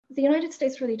the United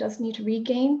States really does need to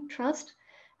regain trust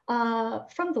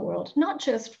from the world, not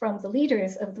just from the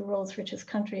leaders of the world's richest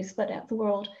countries, but at the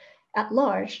world at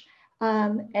large,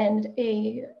 and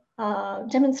a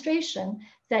demonstration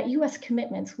that US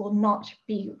commitments will not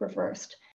be reversed.